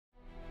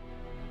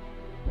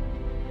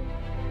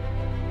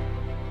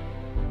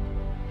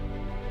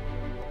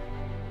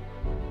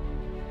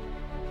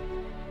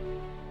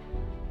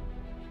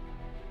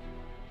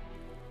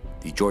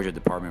Georgia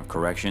Department of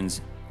Corrections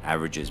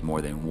averages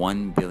more than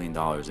 $1 billion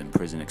in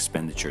prison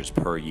expenditures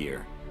per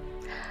year.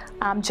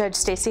 I'm Judge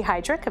Stacey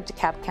Hedrick of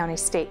DeKalb County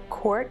State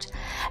Court,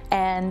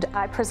 and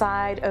I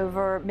preside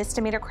over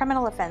misdemeanor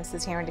criminal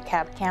offenses here in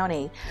DeKalb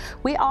County.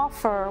 We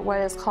offer what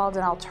is called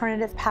an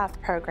alternative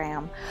path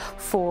program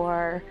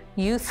for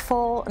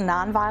youthful,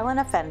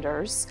 nonviolent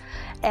offenders,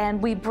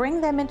 and we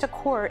bring them into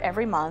court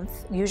every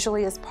month,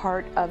 usually as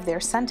part of their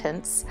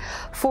sentence,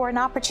 for an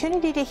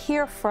opportunity to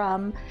hear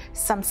from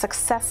some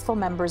successful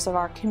members of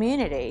our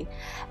community.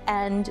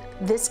 And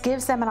this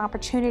gives them an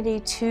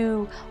opportunity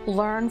to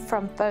learn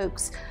from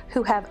folks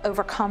who have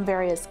overcome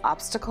various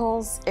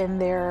obstacles in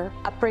their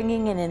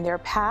upbringing and in their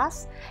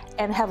path,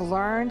 and have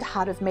learned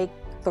how to make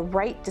the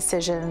right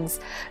decisions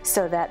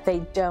so that they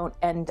don't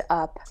end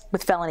up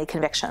with felony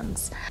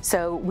convictions.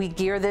 So we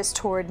gear this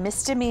toward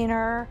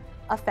misdemeanor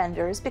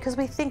offenders because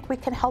we think we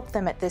can help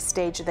them at this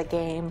stage of the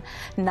game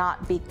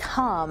not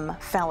become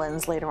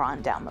felons later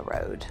on down the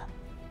road.